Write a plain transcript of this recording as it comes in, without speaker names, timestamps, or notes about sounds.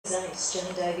Ace,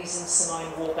 Jane Davies and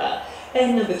Simone Walker.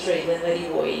 And number 3, Glen Lady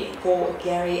Boy for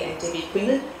Gary and Debbie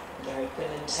Quinlan. Gary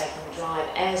Quinlan taking the drive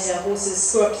as our horses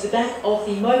score up to the back of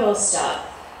the Mobile Star.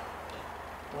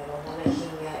 Mobile making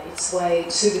its way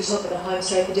to the top of the home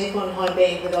straight, the Decon High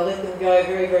Bend, but I'll let them go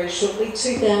very, very shortly.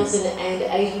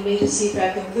 2,080 metres here for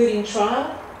our concluding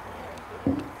trial.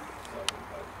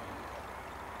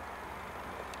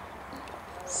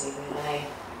 See where they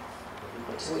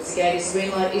towards the gate as the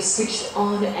green light is switched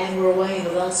on, and we're away in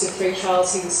the last of 3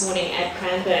 trials here this morning at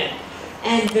Cranbourne.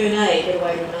 And Vernay got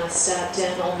away to a nice start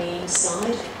down on the inside.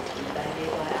 Baby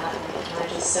by Art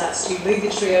Major starts to lead the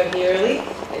trio here early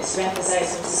as Raffles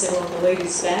Ace wants to settle on the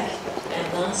leader's back,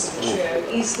 and last of the trio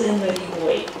is Glen Lady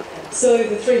Boy. So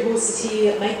the 3 horses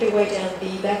here make their way down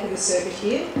the back of the circuit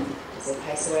here as they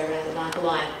pace their way around the marker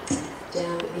line.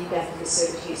 Down the back of the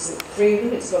circuit here, so 3 of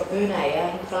them. It's got Vernay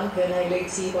out in front. Vernay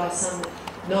leads here by some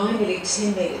 9, nearly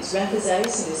 10 metres. Raffles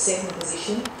Ace in the 2nd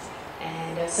position,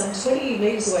 and some 20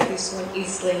 metres away at this point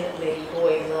is Glen Lady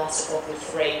Boy, the last of the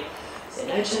 3. So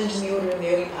no change in the order in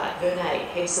the early part. Vernay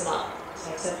heads them up,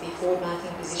 takes up the forward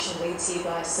marking position, leads here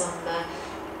by some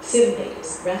 7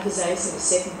 metres. Raffles Ace in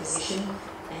the 2nd position,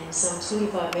 and some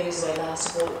 25 metres away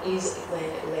last of all is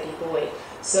Glen Lady Boy.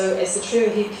 So as the trio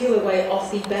here peel away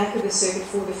off the back of the circuit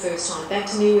for the first time, back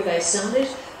to near where they started,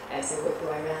 as they work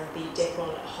their way around the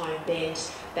Decon Home Bend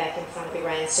back in front of the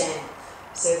grandstand.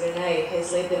 So Vernay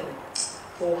has led them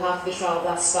for half of the trial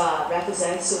thus far. Raffles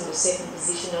Ace still in the 2nd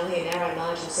position, only a narrow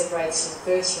margin separates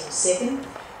from 1st from 2nd,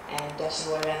 and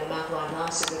dashing away around the mark line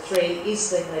last of the 3 is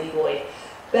Glen Lady Boy.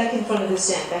 Back in front of the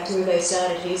stand, back to where they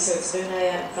started here, so it's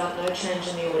Vernay out in front, no change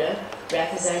in the order.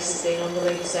 Raffles Ace has been on the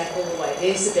leader's back all the way.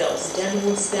 There's the bell, so down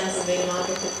towards the 1,000 metre mark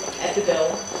at the bell,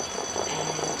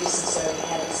 and distance where we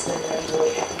have is Glen Lady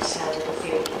Boy at the tail of the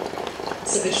field.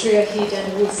 So the trio here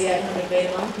down towards the 800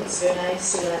 metre mark, it's Vernay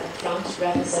still out in front,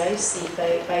 Raffles Ace, the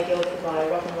Bay Gelding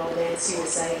by Rock and Roll Dance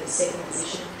USA in the 2nd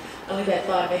position. Only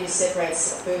about 5 metres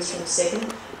separates 1st from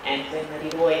 2nd, and Glen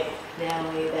Lady Boy now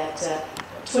only about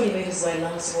 20 metres away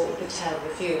last of all at the tail of the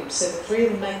field. So the 3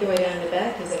 of them make their way down the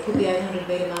back as they put the 800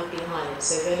 metre mark behind them.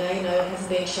 So Vernay, no, hasn't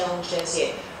been challenged as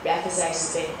yet. Raffles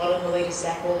Ace has been hot on the leader's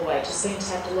back all the way, just been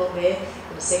tapped along there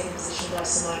in the 2nd position by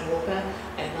Simone Walker,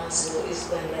 and last of all is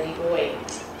Glen Lady Boy.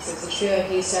 So as the trio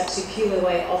here starts to peel their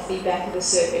way off the back of the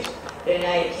circuit.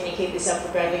 Vernay, can you keep this up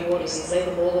for Bradley Waters? He's led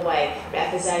them all the way.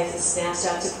 Raffles Ace now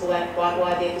starts to pull out quite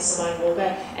wide there for Simone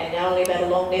Walker, and now only about a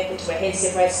long neck to a head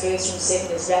separates 1st from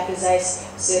 2nd as Raffles Ace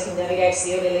circumnavigates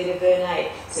the early leader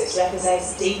Vernay. So it's Raffles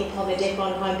Ace deep upon the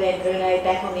Decon Home Bend, Vernay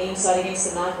back on the inside against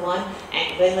the mark line,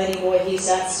 and Glen Lady Boy here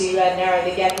starts to narrow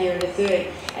the gap here into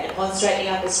 3rd. And upon straightening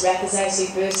up, it's Raffles Ace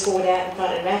who bursts forward out in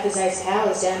front, and Raffles Ace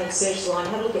powers down in search line.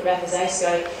 Have a look at Raffles Ace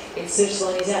go in search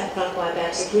line. He's out in front by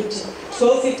about a good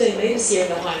 12-15 metres here in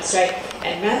the home straight,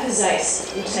 and Raffles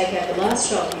Ace will take out the last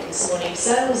trial here this morning.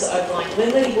 Sailors Overline,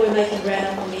 Glen Lady Boy making ground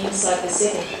up on the inside for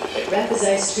 2nd, but Raffles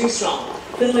Ace too strong.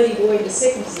 Glen Lady Boy in the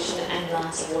 2nd position, and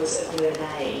last was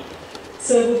Vernay.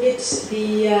 So we'll get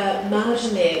the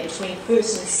margin there between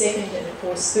 1st and 2nd, and of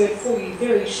course 3rd for you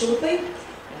very shortly. And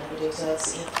other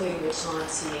details, including the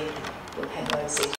times here, we'll have those there.